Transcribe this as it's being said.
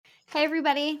Hey,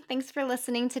 everybody. Thanks for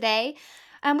listening today.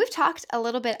 We've talked a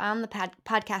little bit on the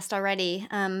podcast already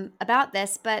about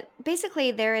this, but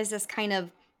basically, there is this kind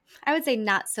of, I would say,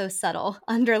 not so subtle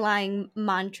underlying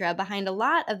mantra behind a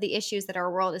lot of the issues that our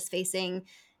world is facing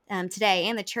today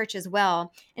and the church as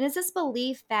well. And it's this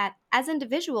belief that as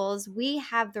individuals, we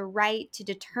have the right to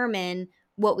determine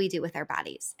what we do with our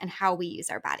bodies and how we use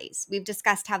our bodies. We've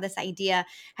discussed how this idea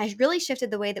has really shifted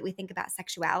the way that we think about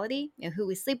sexuality, who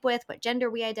we sleep with, what gender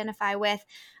we identify with.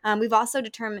 We've also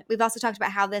talked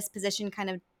about how this position kind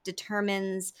of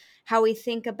determines how we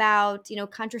think about,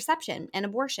 contraception and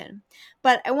abortion.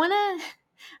 But I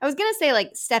was gonna say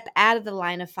like step out of the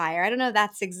line of fire. I don't know if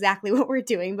that's exactly what we're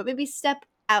doing, but maybe step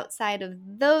outside of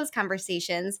those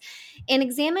conversations and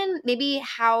examine maybe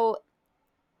how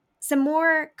some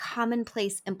more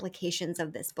commonplace implications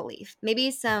of this belief,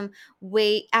 maybe some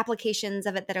way applications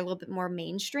of it that are a little bit more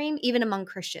mainstream, even among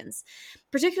Christians.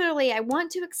 Particularly, I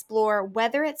want to explore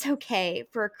whether it's okay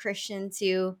for a Christian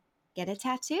to get a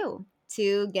tattoo,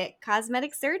 to get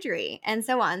cosmetic surgery, and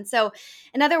so on. So,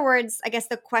 in other words, I guess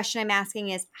the question I'm asking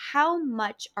is how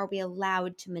much are we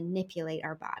allowed to manipulate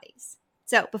our bodies?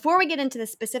 So, before we get into the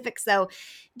specifics, though,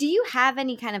 do you have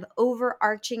any kind of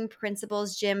overarching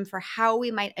principles, Jim, for how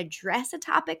we might address a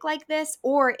topic like this?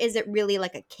 Or is it really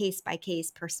like a case by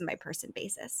case, person by person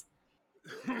basis?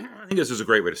 I think this is a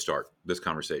great way to start this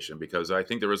conversation because I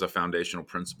think there is a foundational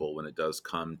principle when it does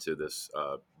come to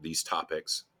these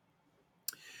topics.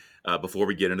 Before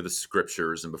we get into the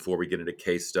scriptures and before we get into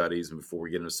case studies and before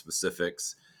we get into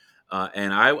specifics,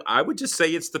 and I would just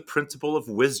say it's the principle of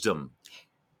wisdom.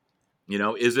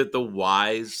 Is it the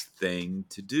wise thing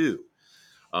to do?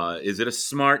 Is it a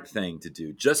smart thing to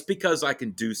do? Just because I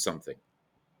can do something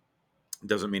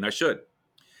doesn't mean I should.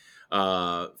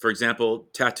 For example,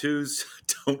 tattoos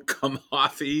don't come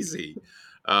off easy.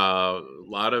 A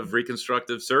lot of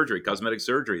reconstructive surgery, cosmetic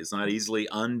surgery, is not easily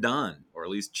undone, or at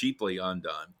least cheaply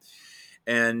undone.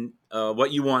 And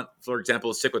what you want, for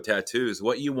example, stick with tattoos,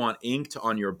 what you want inked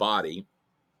on your body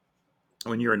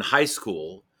when you're in high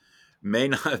school may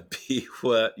not be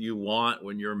what you want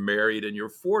when you're married and you're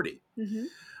 40.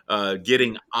 Mm-hmm.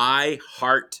 Getting I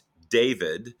heart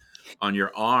David on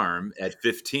your arm at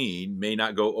 15 may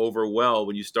not go over well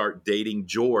when you start dating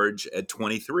George at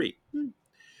 23.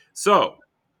 So,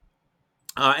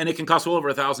 and it can cost well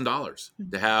over $1,000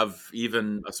 to have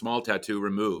even a small tattoo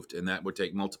removed, and that would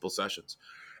take multiple sessions,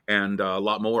 and a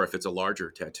lot more if it's a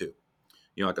larger tattoo,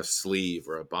 like a sleeve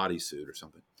or a bodysuit or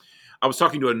something. I was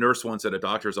talking to a nurse once at a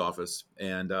doctor's office,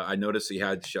 and I noticed he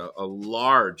had a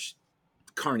large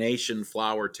carnation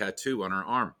flower tattoo on her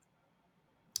arm.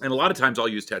 And a lot of times I'll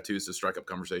use tattoos to strike up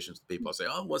conversations with people. I'll say,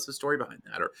 oh, what's the story behind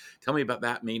that? Or tell me about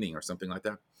that meaning or something like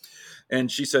that. And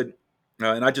she said,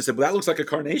 and I just said, well, that looks like a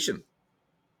carnation.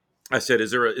 I said, is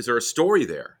there a story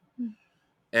there?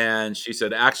 And she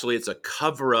said, actually, it's a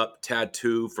cover-up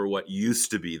tattoo for what used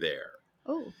to be there.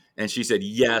 Oh. And she said,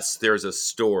 yes, there's a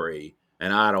story,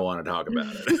 and I don't want to talk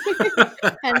about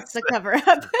it. Hence the cover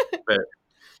up.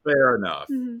 Fair enough.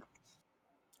 Mm-hmm.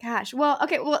 Gosh. Well,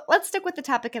 okay. Well, let's stick with the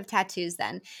topic of tattoos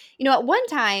then. At one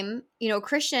time, a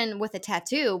Christian with a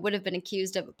tattoo would have been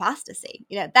accused of apostasy.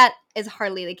 That is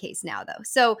hardly the case now, though.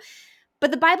 So,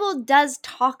 but the Bible does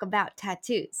talk about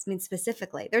tattoos. I mean,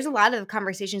 specifically, there's a lot of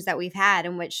conversations that we've had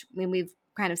in which we've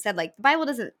kind of said like the Bible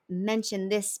doesn't mention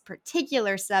this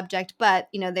particular subject, but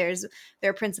there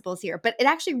are principles here. But it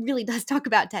actually really does talk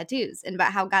about tattoos and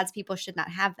about how God's people should not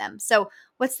have them. So,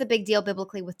 what's the big deal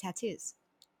biblically with tattoos?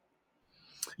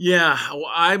 Yeah, well,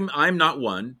 I'm not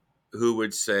one who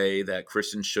would say that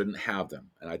Christians shouldn't have them,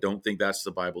 and I don't think that's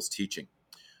the Bible's teaching,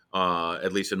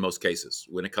 at least in most cases.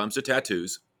 When it comes to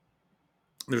tattoos,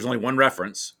 there's only one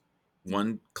reference,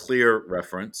 one clear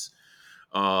reference,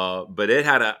 but it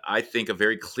had I think, a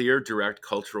very clear, direct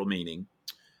cultural meaning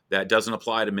that doesn't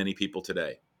apply to many people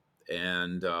today.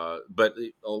 And but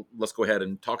let's go ahead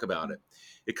and talk about it.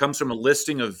 It comes from a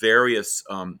listing of various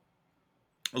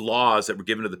laws that were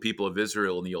given to the people of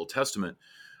Israel in the Old Testament,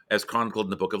 as chronicled in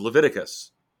the book of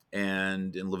Leviticus.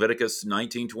 And in Leviticus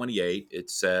 19:28, it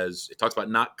talks about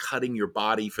not cutting your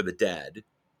body for the dead.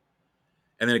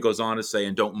 And then it goes on to say,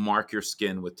 and don't mark your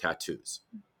skin with tattoos.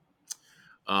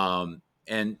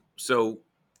 And so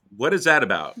what is that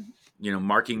about?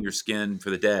 Marking your skin for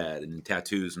the dead and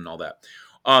tattoos and all that.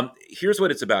 Here's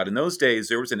what it's about. In those days,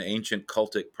 there was an ancient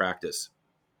cultic practice,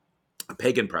 a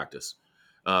pagan practice,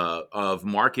 of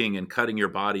marking and cutting your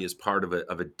body as part of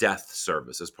a death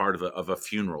service, as part of a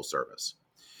funeral service.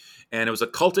 And it was a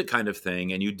cultic kind of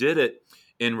thing, and you did it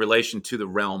in relation to the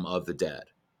realm of the dead.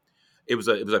 It was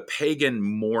a pagan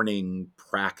mourning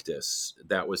practice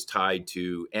that was tied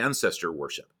to ancestor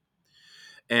worship.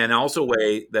 And also a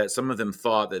way that some of them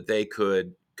thought that they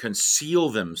could conceal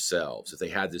themselves if they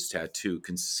had this tattoo,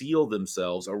 conceal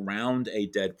themselves around a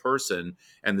dead person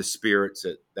and the spirits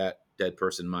that that dead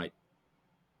person might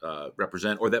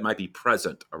represent, or that might be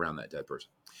present around that dead person.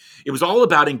 It was all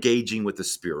about engaging with the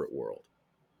spirit world.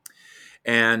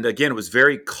 And again, it was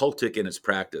very cultic in its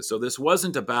practice. So this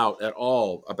wasn't about at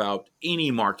all about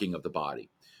any marking of the body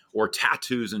or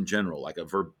tattoos in general, like a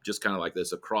verb, just kind of like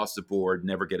this across the board,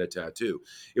 never get a tattoo.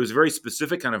 It was a very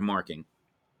specific kind of marking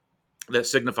that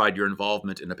signified your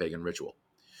involvement in a pagan ritual.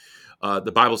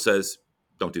 The Bible says,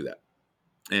 don't do that.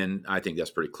 And I think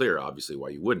that's pretty clear, obviously, why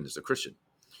you wouldn't as a Christian.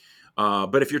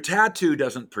 But if your tattoo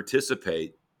doesn't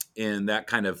participate in that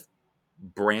kind of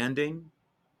branding,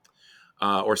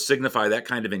 or signify that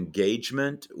kind of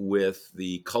engagement with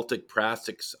the cultic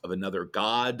practice of another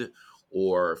god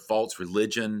or false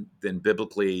religion, then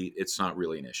biblically it's not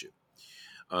really an issue.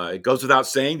 It goes without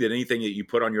saying that anything that you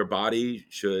put on your body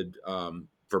should,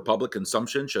 for public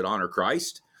consumption, should honor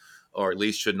Christ, or at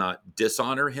least should not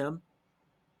dishonor him.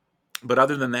 But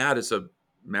other than that, it's a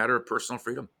matter of personal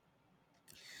freedom.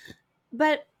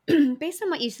 But based on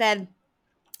what you said,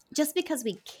 just because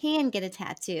we can get a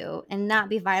tattoo and not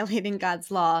be violating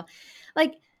God's law,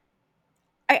 like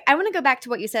I want to go back to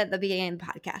what you said at the beginning of the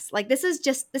podcast. Like this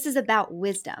is about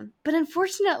wisdom. But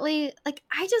unfortunately, like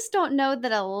I just don't know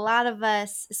that a lot of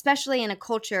us, especially in a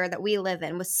culture that we live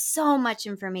in with so much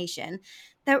information,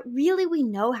 that really we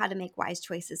know how to make wise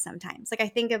choices sometimes. Like I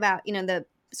think about, the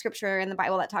scripture in the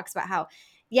Bible that talks about how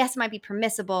yes, it might be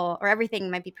permissible or everything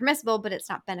might be permissible, but it's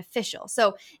not beneficial.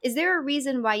 So is there a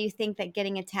reason why you think that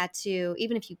getting a tattoo,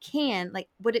 even if you can, like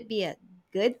would it be a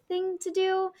good thing to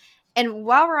do? And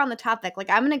while we're on the topic, like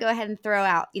I'm going to go ahead and throw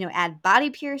out, add body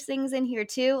piercings in here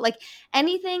too. Like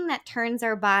anything that turns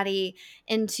our body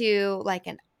into like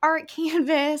an art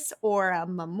canvas or a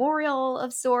memorial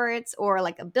of sorts or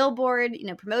like a billboard,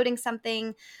 promoting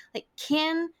something. Like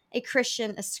can a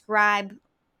Christian ascribe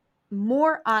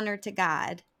more honor to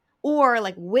God or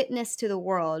like witness to the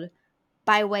world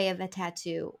by way of a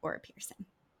tattoo or a piercing?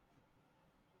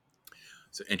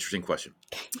 It's an interesting question.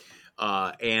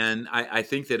 And I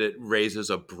think that it raises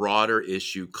a broader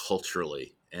issue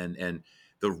culturally, and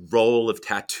the role of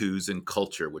tattoos in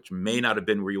culture, which may not have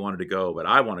been where you wanted to go, but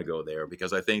I want to go there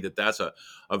because I think that that's a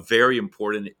very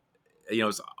important.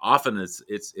 It's often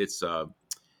it's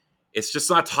just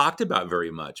not talked about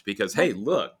very much because hey,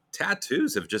 look,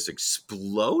 tattoos have just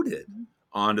exploded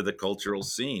onto the cultural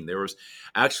scene. There was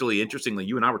actually, interestingly,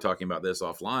 you and I were talking about this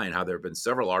offline, how there have been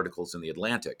several articles in the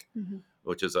Atlantic, Mm-hmm.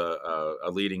 which is a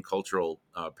leading cultural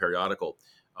periodical,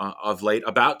 of late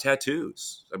about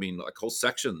tattoos. I mean, like whole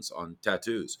sections on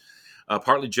tattoos,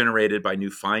 partly generated by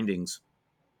new findings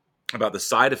about the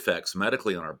side effects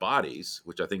medically on our bodies,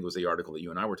 which I think was the article that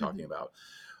you and I were Mm-hmm. talking about.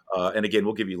 And again,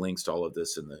 we'll give you links to all of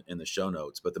this in the show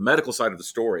notes. But the medical side of the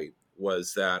story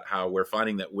was that how we're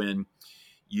finding that when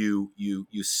you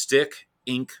stick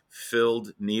ink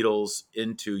filled needles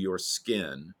into your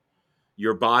skin,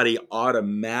 your body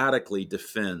automatically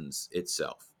defends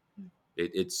itself.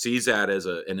 It sees that as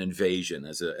an invasion,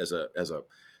 as a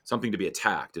something to be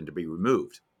attacked and to be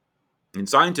removed. And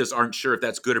scientists aren't sure if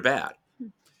that's good or bad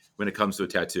when it comes to a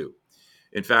tattoo.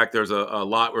 In fact, there's a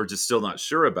lot we're just still not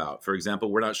sure about. For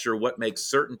example, we're not sure what makes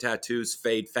certain tattoos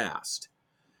fade fast,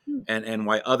 and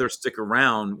why others stick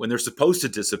around when they're supposed to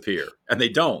disappear and they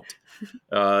don't.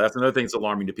 That's another thing that's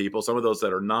alarming to people. Some of those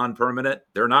that are non-permanent,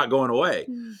 they're not going away.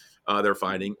 Mm-hmm. They're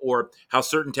finding, or how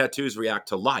certain tattoos react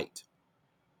to light.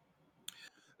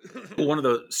 One of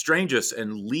the strangest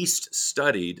and least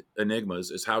studied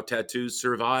enigmas is how tattoos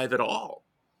survive at all.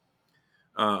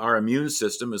 Our immune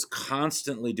system is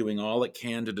constantly doing all it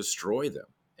can to destroy them.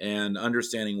 And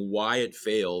understanding why it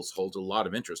fails holds a lot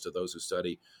of interest to those who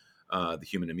study the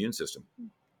human immune system.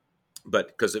 But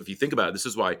because if you think about it, this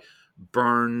is why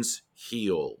burns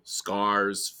heal,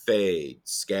 scars fade,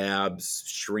 scabs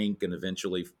shrink, and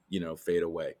eventually, fade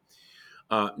away.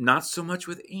 Not so much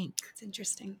with ink. It's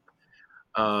interesting.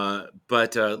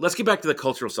 But let's get back to the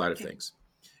cultural side of Okay. things.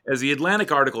 As the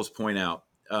Atlantic articles point out,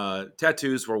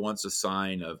 tattoos were once a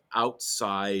sign of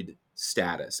outsider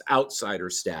status,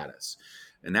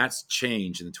 and that's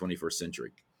changed in the 21st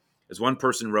century. As one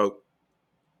person wrote,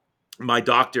 my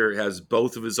doctor has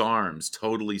both of his arms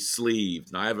totally sleeved,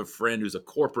 and I have a friend who's a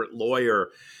corporate lawyer,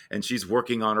 and she's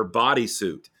working on her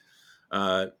bodysuit.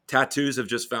 Tattoos have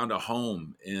just found a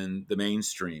home in the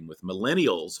mainstream, with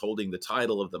millennials holding the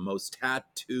title of the most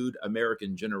tattooed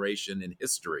American generation in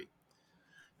history.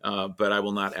 But I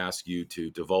will not ask you to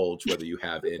divulge whether you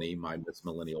have any, my Miss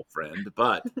Millennial friend,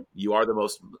 but you are the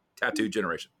most tattooed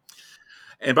generation.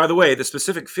 And by the way, the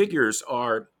specific figures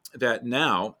are that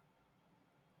now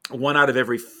 1 out of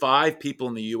every 5 people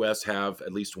in the US have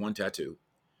at least one tattoo.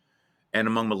 And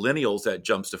among millennials, that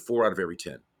jumps to 4 out of every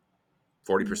 10, Mhm.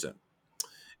 40%.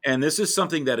 And this is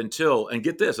something that and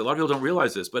get this, a lot of people don't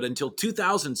realize this, but until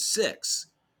 2006,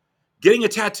 getting a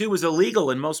tattoo was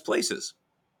illegal in most places.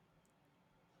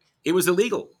 It was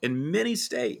illegal in many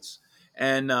states.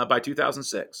 And by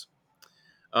 2006,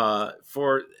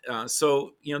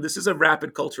 this is a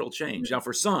rapid cultural change. Now,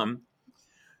 for some,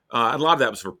 a lot of that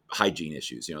was for hygiene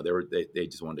issues. They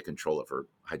just wanted to control it for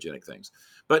hygienic things.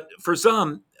 But for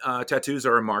some, tattoos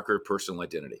are a marker of personal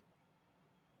identity.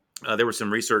 There was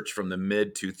some research from the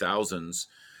mid 2000s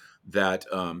that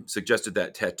suggested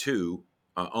that tattoo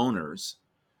owners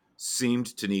seemed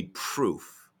to need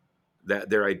proof that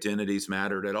their identities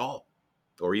mattered at all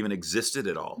or even existed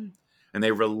at all. Mm. And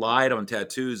they relied on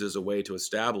tattoos as a way to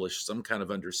establish some kind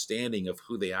of understanding of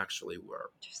who they actually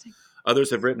were. Interesting.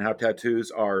 Others have written how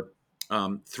tattoos are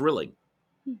thrilling.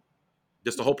 Mm.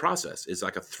 Just the whole process is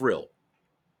like a thrill.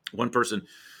 One person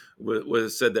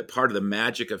was said that part of the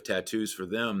magic of tattoos for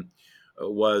them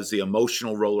was the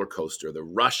emotional roller coaster, the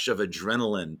rush of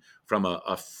adrenaline from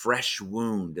a fresh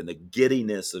wound, and the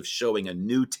giddiness of showing a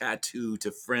new tattoo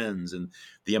to friends, and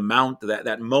the amount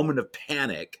that moment of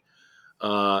panic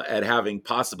at having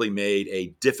possibly made a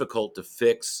difficult to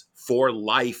fix for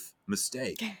life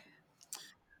mistake.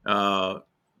 Uh,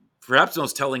 Perhaps the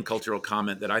most telling cultural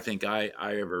comment that I think I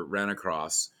ever ran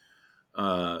across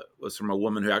was from a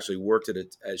woman who actually worked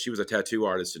she was a tattoo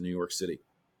artist in New York City.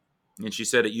 And she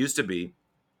said it used to be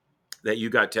that you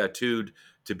got tattooed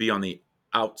to be on the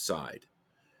outside.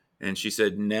 And she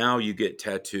said now you get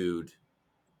tattooed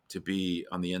to be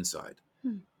on the inside.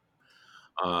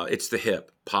 Hmm. It's the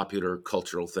hip, popular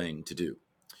cultural thing to do.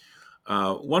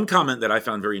 One comment that I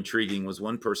found very intriguing was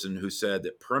one person who said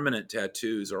that permanent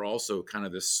tattoos are also kind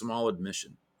of this small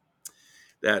admission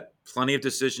that plenty of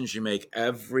decisions you make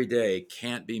every day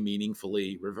can't be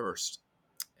meaningfully reversed.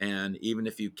 And even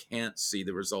if you can't see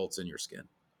the results in your skin.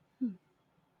 Hmm.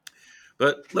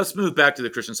 But let's move back to the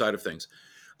Christian side of things.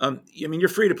 I mean, you're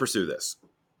free to pursue this,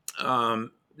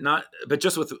 not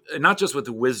just with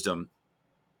the wisdom,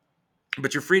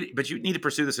 but you're free. But you need to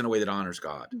pursue this in a way that honors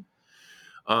God.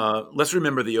 Hmm. Let's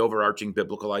remember the overarching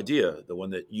biblical idea, the one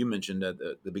that you mentioned at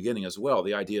the beginning as well.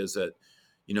 The idea is that,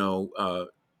 you know,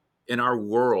 in our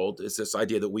world, it's this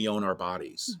idea that we own our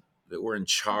bodies, that we're in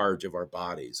charge of our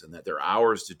bodies, and that they're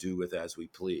ours to do with as we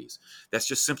please. That's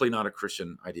just simply not a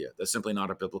Christian idea. That's simply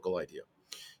not a biblical idea.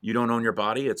 You don't own your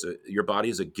body. Your body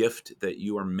is a gift that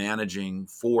you are managing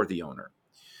for the owner.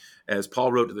 As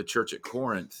Paul wrote to the church at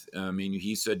Corinth, I mean,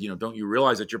 he said, don't you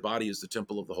realize that your body is the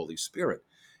temple of the Holy Spirit,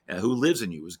 who lives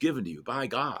in you, was given to you by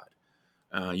God.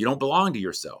 You don't belong to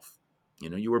yourself.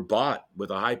 You were bought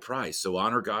with a high price, so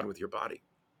honor God with your body.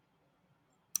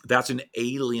 That's an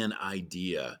alien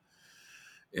idea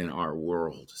in our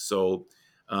world. So,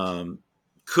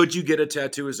 could you get a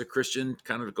tattoo as a Christian?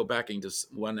 Kind of to go back into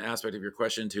one aspect of your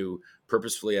question, to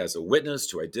purposefully as a witness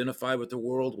to identify with the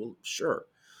world. Well, sure.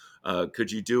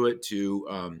 Could you do it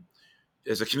to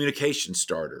as a communication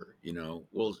starter?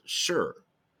 Well, sure.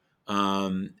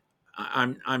 Um,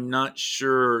 I'm not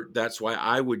sure that's why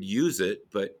I would use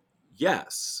it, but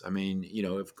yes, I mean,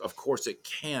 of course it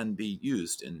can be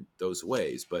used in those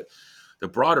ways, but the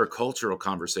broader cultural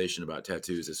conversation about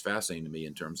tattoos is fascinating to me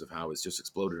in terms of how it's just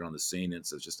exploded on the scene.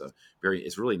 It's just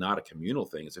it's really not a communal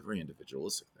thing. It's a very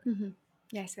individualistic thing. Mm-hmm.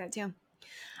 Yeah, I see that too.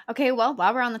 Okay, well,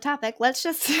 while we're on the topic, let's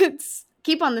just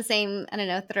keep on the same, I don't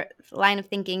know, line of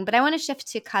thinking, but I want to shift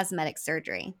to cosmetic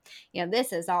surgery.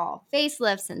 This is all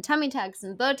facelifts and tummy tucks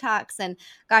and Botox, and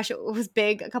gosh, it was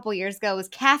big a couple years ago, was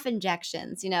calf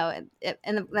injections, and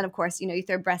then of course, you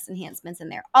throw breast enhancements in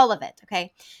there, all of it,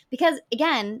 okay? Because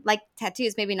again, like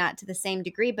tattoos, maybe not to the same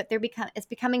degree, but it's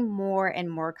becoming more and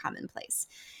more commonplace.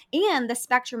 And the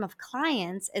spectrum of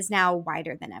clients is now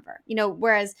wider than ever.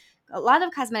 Whereas a lot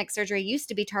of cosmetic surgery used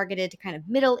to be targeted to kind of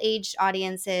middle-aged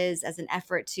audiences as an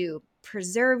effort to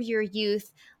preserve your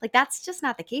youth. Like that's just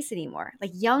not the case anymore.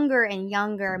 Like younger and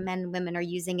younger men and women are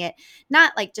using it,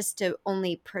 not like just to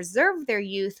only preserve their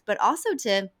youth, but also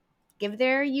to give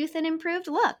their youth an improved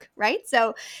look, right?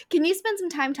 So, can you spend some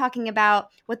time talking about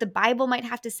what the Bible might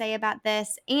have to say about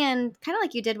this, and kind of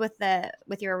like you did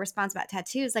with your response about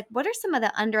tattoos, like what are some of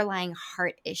the underlying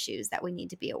heart issues that we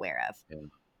need to be aware of? Yeah.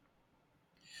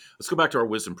 Let's go back to our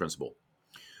wisdom principle,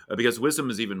 because wisdom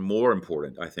is even more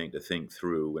important, I think, to think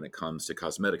through when it comes to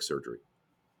cosmetic surgery.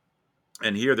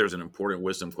 And here there's an important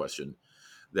wisdom question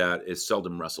that is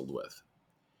seldom wrestled with.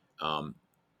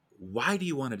 Why do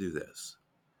you want to do this?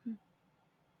 Hmm.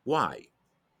 Why?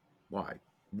 Why?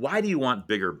 Why do you want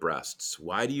bigger breasts?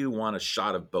 Why do you want a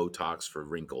shot of Botox for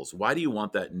wrinkles? Why do you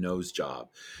want that nose job?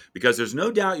 Because there's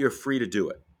no doubt you're free to do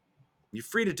it. You're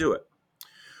free to do it.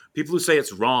 People who say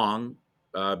it's wrong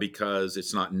because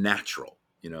it's not natural,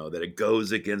 that it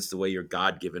goes against the way your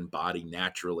God-given body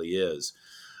naturally is.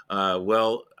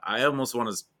 Well, I almost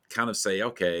want to kind of say,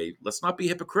 okay, let's not be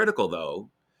hypocritical though,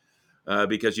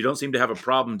 because you don't seem to have a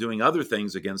problem doing other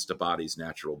things against a body's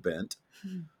natural bent,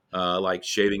 Mhm. like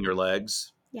shaving your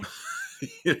legs, Yeah.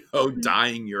 Mhm.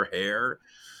 dyeing your hair,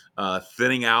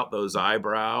 thinning out those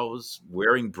eyebrows,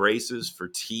 wearing braces for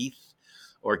teeth,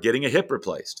 or getting a hip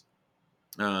replaced.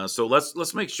 So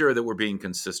let's make sure that we're being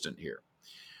consistent here.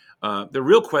 The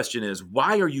real question is,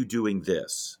 why are you doing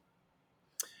this?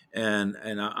 And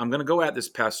I'm going to go at this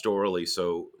pastorally,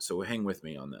 so hang with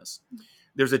me on this.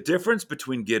 There's a difference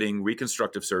between getting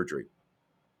reconstructive surgery,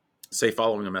 say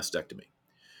following a mastectomy,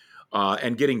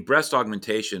 and getting breast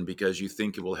augmentation because you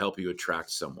think it will help you attract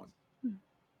someone.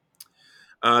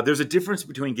 Mm. There's a difference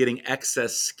between getting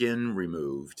excess skin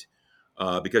removed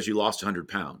because you lost 100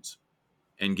 pounds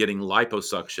and getting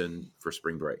liposuction for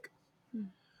spring break. Mm.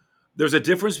 There's a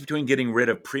difference between getting rid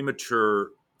of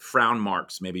premature frown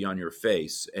marks, maybe on your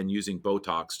face, and using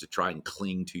Botox to try and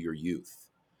cling to your youth.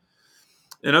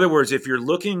 In other words, if you're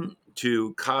looking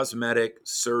to cosmetic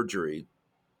surgery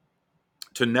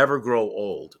to never grow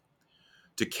old,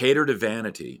 to cater to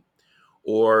vanity,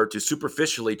 or to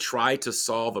superficially try to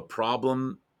solve a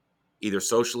problem, either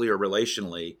socially or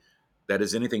relationally, that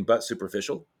is anything but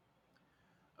superficial,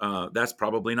 that's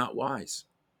probably not wise.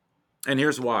 And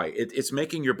here's why: it's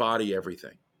making your body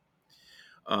everything,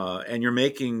 and you're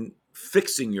making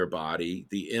fixing your body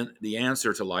the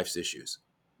answer to life's issues,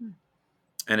 Mm.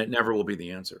 and it never will be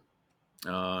the answer.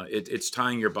 It's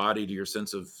tying your body to your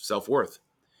sense of self worth,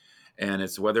 and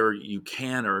it's whether you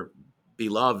can or be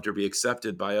loved or be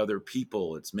accepted by other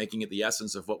people. It's making it the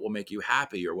essence of what will make you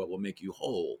happy or what will make you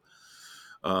whole.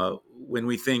 When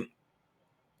we think,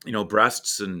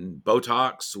 breasts and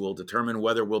Botox will determine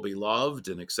whether we'll be loved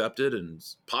and accepted and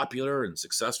popular and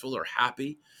successful or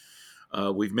happy,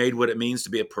 we've made what it means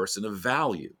to be a person of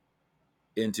value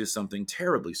into something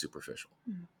terribly superficial.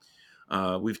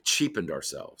 Mm. We've cheapened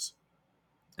ourselves,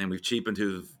 and we've cheapened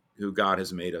who God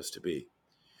has made us to be.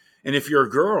 And if you're a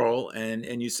girl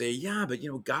and you say, yeah, but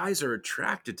guys are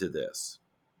attracted to this.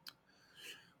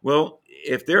 Well,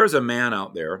 if there's a man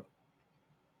out there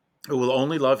who will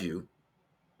only love you,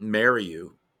 marry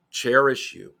you,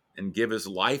 cherish you, and give his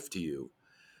life to you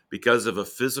because of a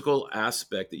physical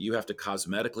aspect that you have to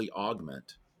cosmetically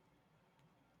augment,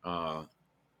 uh,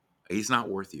 he's not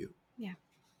worth you. Yeah.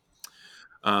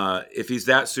 If he's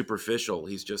that superficial,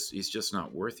 he's just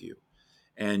not worth you.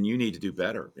 And you need to do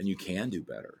better, and you can do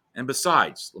better. And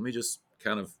besides, let me just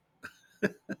kind of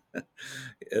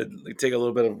take a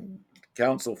little bit of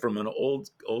counsel from an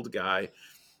old guy.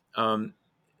 Um,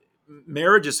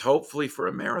 Marriage is hopefully for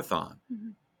a marathon,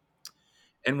 Mhm.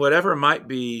 and whatever might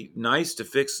be nice to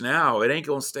fix now, it ain't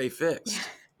gonna stay Yeah. fixed.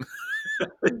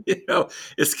 Mm.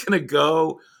 It's gonna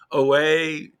go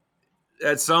away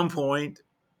at some point,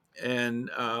 and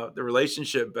the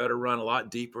relationship better run a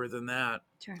lot deeper than that.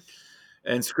 Sure.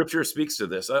 And Scripture speaks to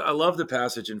this. I love the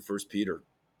passage in First Peter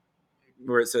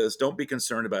where it says, "Don't be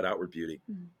concerned about outward beauty."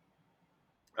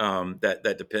 Mm.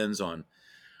 That depends on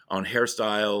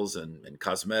hairstyles and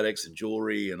cosmetics and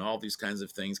jewelry and all these kinds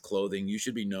of things, clothing. You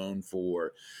should be known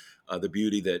for the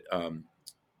beauty that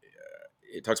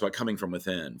it talks about coming from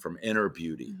within, from inner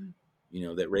beauty,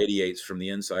 Mhm. that radiates from the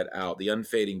inside out. The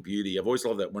unfading beauty. I've always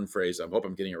loved that one phrase. I hope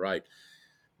I'm getting it right.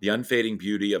 The unfading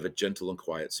beauty of a gentle and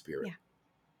quiet spirit. Yeah.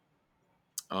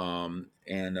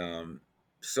 And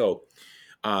so,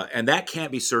 and that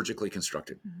can't be surgically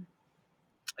constructed. Mhm.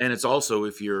 And it's also,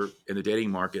 if you're in the dating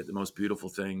market, the most beautiful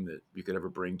thing that you could ever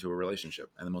bring to a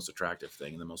relationship, and the most attractive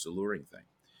thing, and the most alluring thing.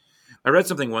 I read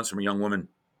something once from a young woman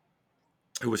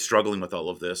who was struggling with all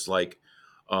of this, like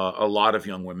a lot of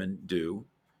young women do,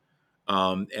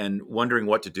 and wondering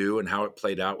what to do and how it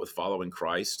played out with following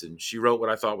Christ. And she wrote what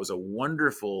I thought was a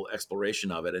wonderful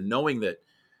exploration of it. And knowing that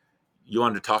you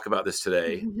wanted to talk about this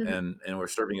today, and we're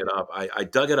serving it up, I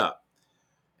dug it up,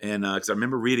 and because I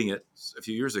remember reading it a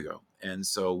few years ago. And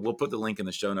so we'll put the link in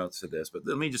the show notes to this. But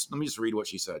let me just read what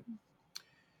she said.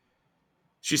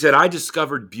 She said, "I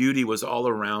discovered beauty was all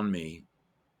around me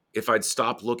if I'd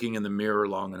stopped looking in the mirror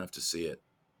long enough to see it.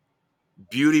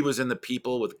 Beauty was in the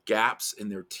people with gaps in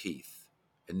their teeth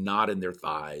and not in their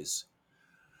thighs.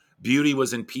 Beauty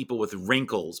was in people with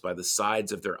wrinkles by the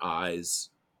sides of their eyes,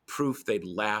 proof they'd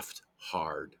laughed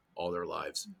hard all their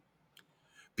lives.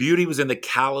 Beauty was in the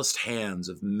calloused hands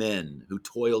of men who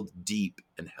toiled deep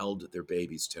and held their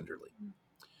babies tenderly.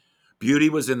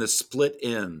 Beauty was in the split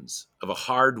ends of a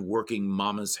hard-working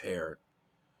mama's hair.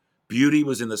 Beauty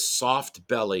was in the soft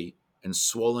belly and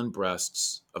swollen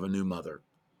breasts of a new mother.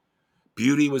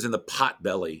 Beauty was in the pot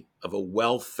belly of a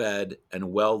well-fed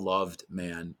and well-loved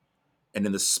man, and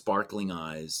in the sparkling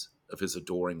eyes of his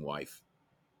adoring wife.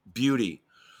 Beauty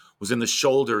was in the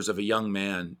shoulders of a young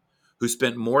man who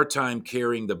spent more time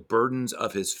carrying the burdens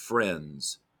of his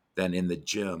friends than in the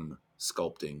gym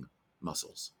sculpting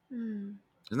muscles. Mm,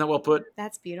 Isn't that well put?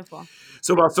 that's beautiful.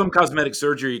 So while some cosmetic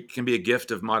surgery can be a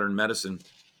gift of modern medicine,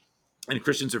 and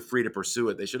Christians are free to pursue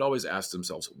it, they should always ask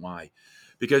themselves why.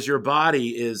 Because your body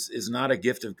is not a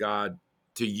gift of God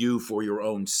to you for your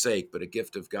own sake, but a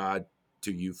gift of God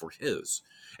to you for his.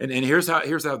 And here's how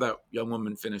that young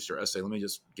woman finished her essay. Let me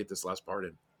just get this last part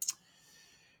in.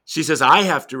 She says, I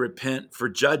have to repent for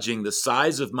judging the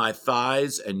size of my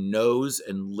thighs and nose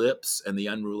and lips and the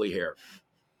unruly hair.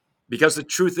 Because the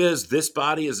truth is, this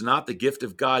body is not the gift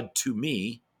of God to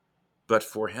me, but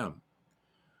for him.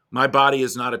 My body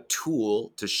is not a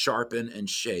tool to sharpen and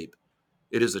shape.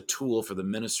 It is a tool for the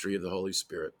ministry of the Holy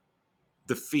Spirit.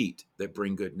 The feet that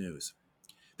bring good news,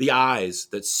 the eyes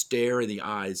that stare in the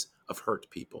eyes of hurt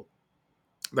people,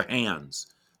 the hands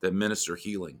that minister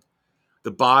healing,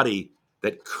 the body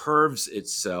that curves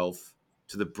itself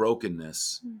to the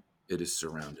brokenness it is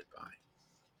surrounded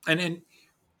by. And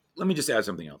let me just add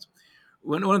something else.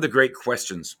 One of the great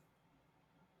questions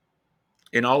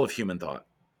in all of human thought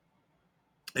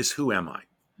is, who am I?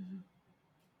 Mhm.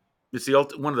 It's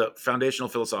one of the foundational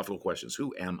philosophical questions.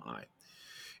 Who am I?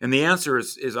 And the answer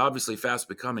is obviously fast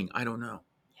becoming, I don't know.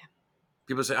 Yeah.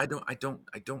 People say, I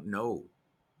don't know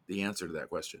the answer to that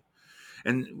question.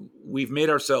 And we've made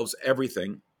ourselves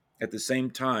everything. At the same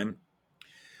time,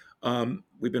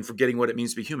 we've been forgetting what it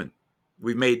means to be human.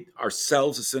 We've made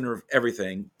ourselves the center of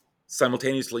everything,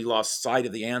 simultaneously lost sight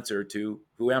of the answer to,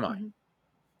 who am I? Mhm.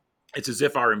 It's as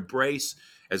if our embrace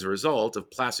as a result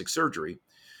of plastic surgery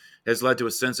has led to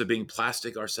a sense of being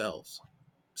plastic ourselves,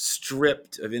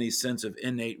 stripped of any sense of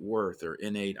innate worth or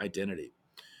innate identity.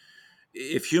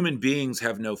 If human beings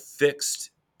have no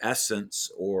fixed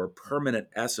essence or permanent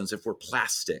essence, if we're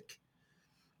plastic,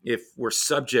 if we're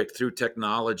subject through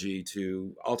technology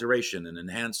to alteration and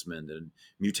enhancement and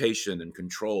mutation and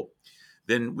control,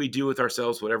 then we do with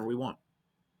ourselves whatever we want.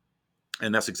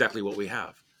 And that's exactly what we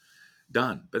have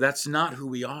done. But that's not who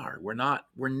we are. We're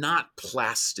not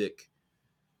plastic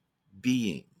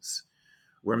beings.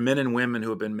 We're men and women who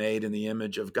have been made in the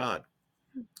image of God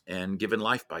and given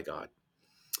life by God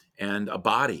and a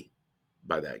body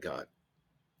by that God.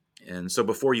 And so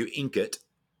before you ink it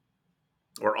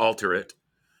or alter it,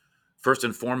 first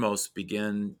and foremost,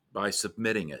 begin by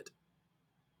submitting it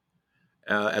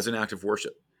as an act of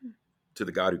worship to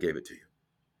the God who gave it to you.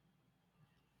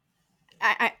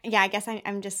 Yeah, I guess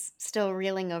I'm just still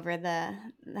reeling over the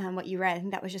what you read. I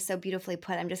think that was just so beautifully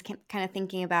put. I'm just kind of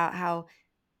thinking about how,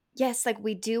 yes, like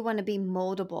we do want to be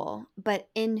moldable, but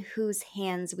in whose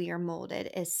hands we are molded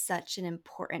is such an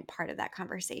important part of that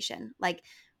conversation. Like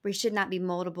we should not be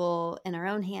moldable in our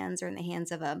own hands or in the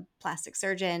hands of a plastic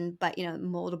surgeon, but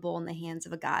moldable in the hands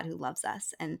of a God who loves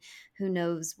us and who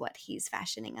knows what he's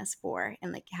fashioning us for,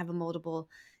 and like have a moldable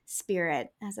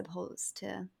spirit as opposed to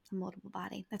a moldable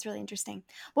body. That's really interesting.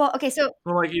 Well, okay, so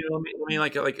Well, like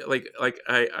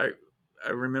I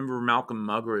remember Malcolm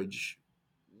Muggeridge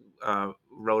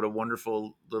wrote a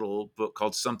wonderful little book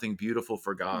called "Something Beautiful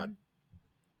for God," Mhm,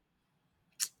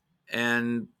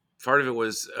 and part of it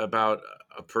was about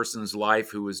a person's life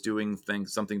who was doing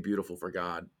something beautiful for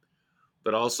God,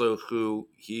 but also who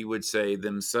he would say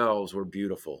themselves were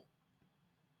beautiful.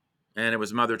 And it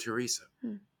was Mother Teresa.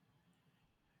 mhm,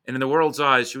 And in the world's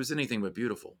eyes, she was anything but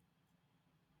beautiful.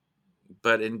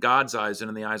 But in God's eyes and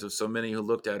in the eyes of so many who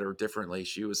looked at her differently,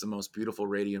 she was the most beautiful,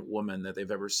 radiant woman that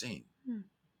they've ever seen. mhm,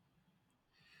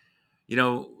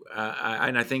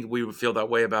 And I think we would feel that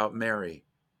way about Mary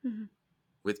mhm.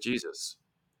 with Jesus.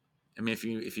 I mean,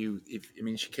 I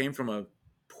mean, she came from a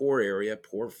poor area,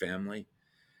 poor family.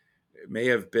 It may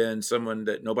have been someone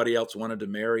that nobody else wanted to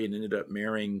marry and ended up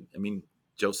marrying. I mean,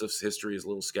 Joseph's history is a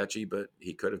little sketchy, but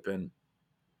he could have been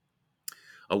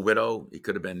a widow. He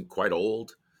could have been quite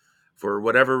old. For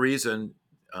whatever reason,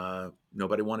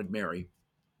 nobody wanted Mary.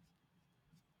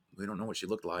 We don't know what she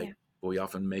looked like, Yeah, but we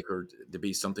often make her to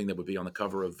be something that would be on the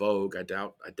cover of Vogue. I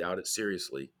doubt it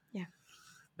seriously. yeah,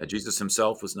 That Jesus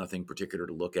himself was nothing particular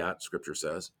to look at, Scripture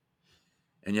says,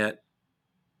 and yet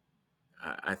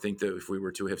I think that if we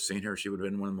were to have seen her, she would have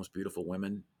been one of the most beautiful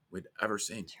women we'd ever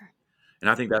seen. sure. And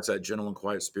I think that's that gentle and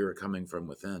quiet spirit coming from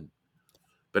within.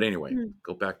 But anyway, Mhm.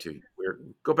 go back to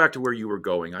Go back to where you were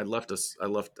going. I took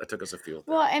us afield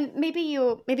Well, there. and maybe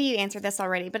you answered this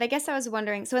already, but I guess I was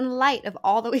wondering, so in light of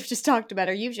all that we've just talked about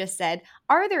or you've just said,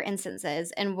 are there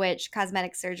instances in which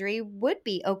cosmetic surgery would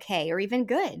be okay or even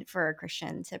good for a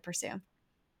Christian to pursue?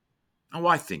 Oh,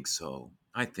 I think so.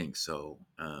 I think so.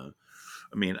 I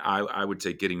mean, I would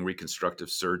say getting reconstructive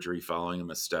surgery following a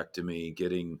mastectomy,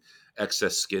 getting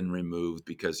excess skin removed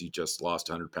because you just lost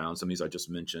 100 pounds. Some of these I just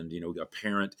mentioned, a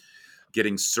parent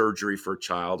getting surgery for a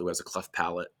child who has a cleft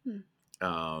palate, Hmm.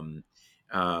 um,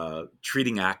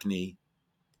 treating acne,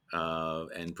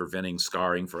 and preventing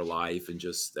scarring for life and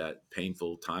just that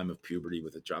painful time of puberty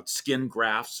with a child, skin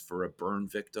grafts for a burn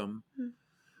victim. Hmm.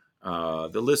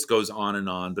 The list goes on and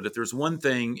on. But if there's one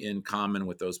thing in common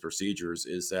with those procedures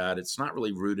is that it's not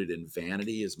really rooted in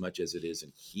vanity as much as it is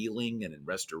in healing and in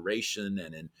restoration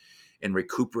and in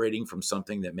recuperating from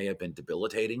something that may have been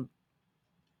debilitating.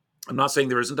 I'm not saying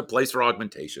there isn't a place for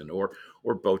augmentation or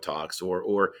Botox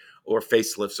or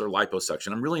facelifts or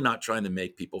liposuction. I'm really not trying to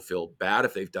make people feel bad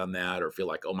if they've done that or feel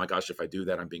like, oh my gosh, if I do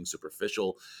that, I'm being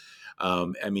superficial.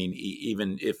 I mean,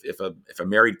 even if a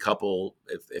married couple,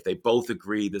 if they both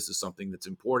agree this is something that's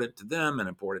important to them and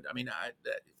important, I mean,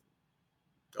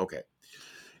 okay,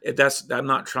 that's I'm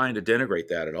not trying to denigrate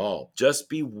that at all. Just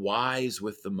be wise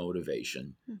with the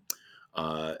motivation.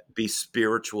 Hmm. Be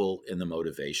spiritual in the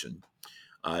motivation.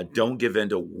 Don't give in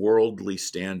to worldly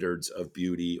standards of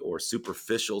beauty or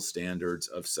superficial standards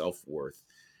of self worth.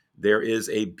 There is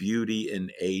a beauty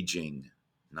in aging,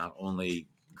 not only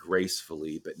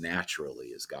gracefully, but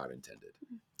naturally as God intended.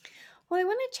 Well, I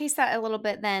want to chase that a little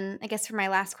bit then, I guess, for my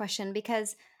last question,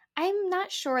 because I'm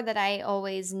not sure that I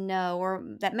always know, or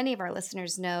that many of our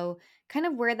listeners know, kind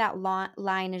of where that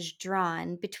line is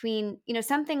drawn between,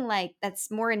 something like that's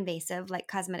more invasive, like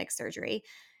cosmetic surgery,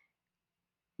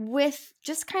 with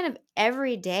just kind of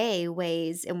everyday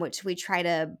ways in which we try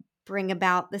to bring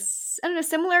about this, I don't know,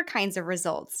 similar kinds of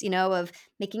results, of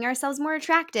making ourselves more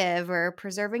attractive or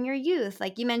preserving your youth.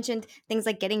 Like you mentioned, things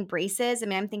like getting braces. I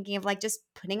mean, I'm thinking of like just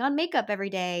putting on makeup every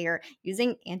day or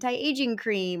using anti-aging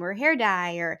cream or hair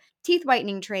dye or teeth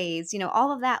whitening trays,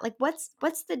 all of that. Like what's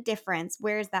the difference?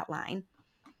 Where's that line?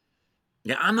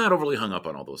 Yeah, I'm not overly hung up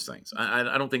on all those things.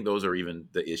 I don't think those are even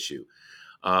the issue.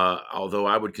 Although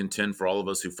I would contend for all of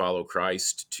us who follow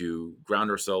Christ to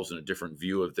ground ourselves in a different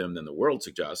view of them than the world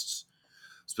suggests.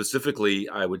 Specifically,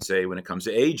 I would say when it comes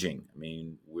to aging, I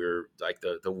mean, we're like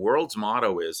the world's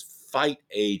motto is fight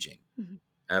aging Mhm.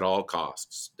 at all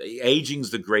costs.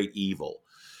 Aging's the great evil.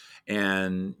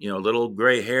 And, little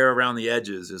gray hair around the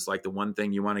edges is like the one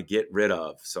thing you want to get rid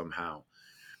of somehow.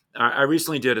 I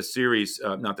recently did a series,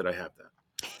 not that I have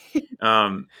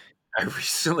that. I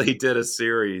recently did a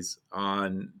series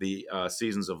on the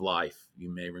seasons of life, you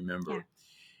may Yeah. remember.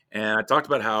 And I talked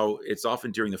about how it's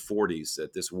often during the 40s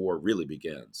that this war really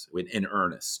begins in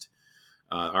earnest.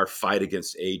 Our fight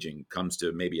against aging comes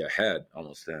to maybe a head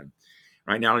almost then.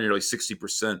 Right now, nearly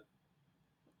 60%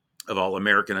 of all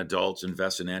American adults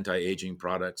invest in anti aging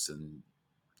products. And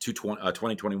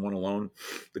 2021 alone,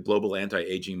 the global anti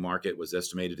aging market was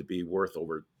estimated to be worth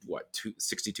over, what,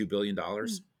 $62 billion?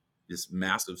 Mm. This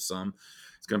massive sum.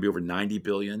 It's going to be over 90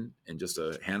 billion in just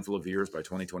a handful of years by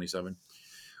 2027.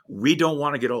 We don't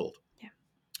want to get old. Yeah.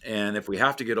 And if we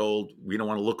have to get old, we don't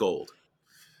want to look old.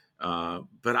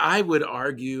 But I would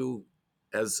argue,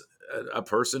 as a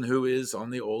person who is on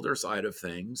the older side of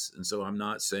things, and so I'm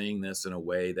not saying this in a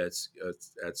way that's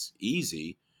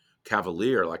easy,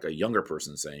 cavalier, like a younger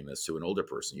person saying this to an older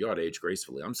person. You ought to age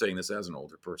gracefully. I'm saying this as an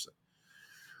older person.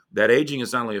 That aging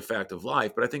is not only a fact of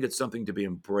life, but I think it's something to be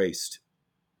embraced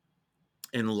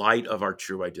in light of our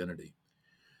true identity.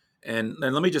 And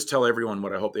let me just tell everyone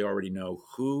what I hope they already know.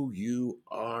 Who you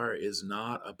are is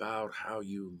not about how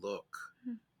you look.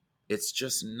 Mm. It's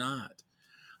just not.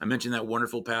 I mentioned that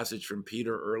wonderful passage from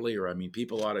Peter earlier. I mean,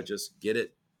 people ought to just get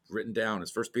it written down.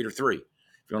 It's 1 Peter 3, if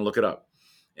you want to look it up.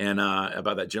 And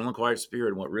about that gentle and quiet spirit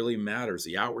and what really matters,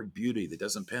 the outward beauty that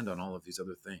doesn't depend on all of these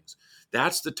other things.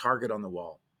 That's the target on the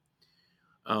wall.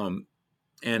 Um,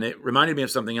 and it reminded me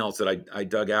of something else that I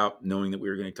dug out knowing that we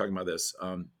were going to talk about this.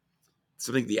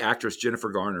 Something the actress Jennifer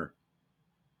Garner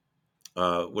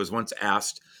was once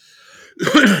asked,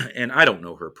 and I don't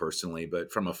know her personally,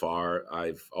 but from afar,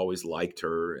 I've always liked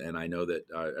her, and I know that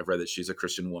I've read that she's a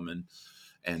Christian woman,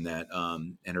 and that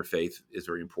and her faith is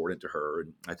very important to her.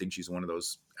 And I think she's one of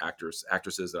those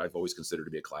actresses that I've always considered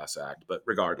to be a class act. But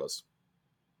regardless,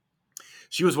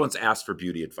 she was once asked for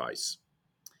beauty advice,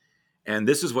 and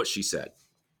this is what she said: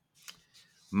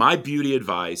 "My beauty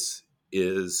advice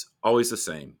is always the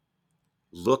same.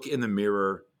 Look in the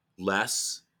mirror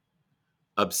less,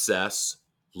 obsess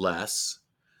less,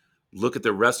 Look at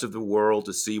the rest of the world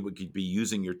to see what you'd be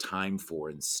using your time for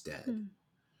instead. Mm.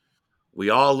 We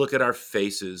all look at our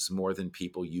faces more than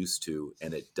people used to,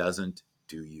 and it doesn't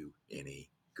do you any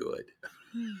good.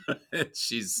 Mm.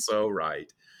 She's so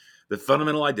right. The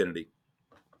fundamental identity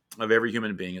of every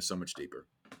human being is so much deeper.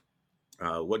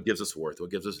 What gives us worth?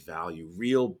 What gives us value?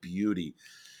 Real beauty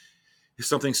is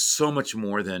something so much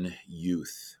more than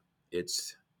youth.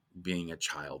 It's being a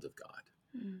child of God.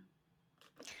 Mm.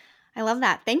 I love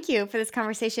that. Thank you for this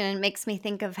conversation. It makes me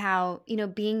think of how,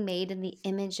 being made in the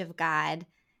image of God,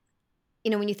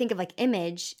 when you think of like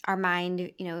image, our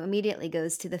mind, immediately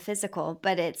goes to the physical,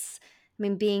 but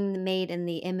being made in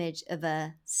the image of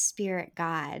a spirit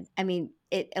God,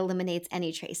 it eliminates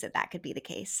any trace that could be the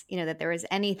case, that there was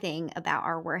anything about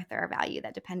our worth or our value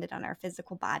that depended on our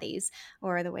physical bodies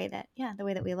or the way that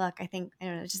we look. I don't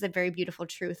know, it's just a very beautiful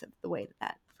truth of the way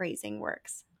that phrasing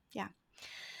works. Yeah.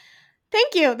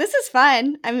 Thank you. This is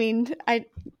fun.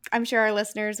 I'm sure our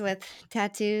listeners with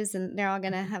tattoos and they're all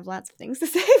gonna have lots of things to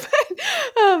say,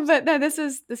 but no, this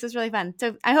is really fun.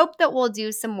 So I hope that we'll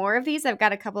do some more of these. I've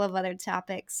got a couple of other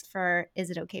topics for is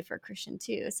it okay for a Christian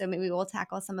too? So maybe we'll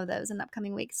tackle some of those in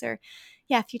upcoming weeks or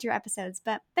future episodes.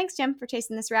 But thanks, Jim, for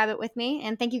chasing this rabbit with me,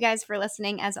 and thank you guys for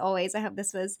listening. As always, I hope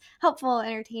this was helpful,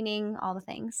 entertaining, all the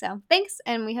things. So thanks,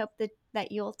 and we hope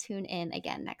that you'll tune in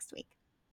again next week.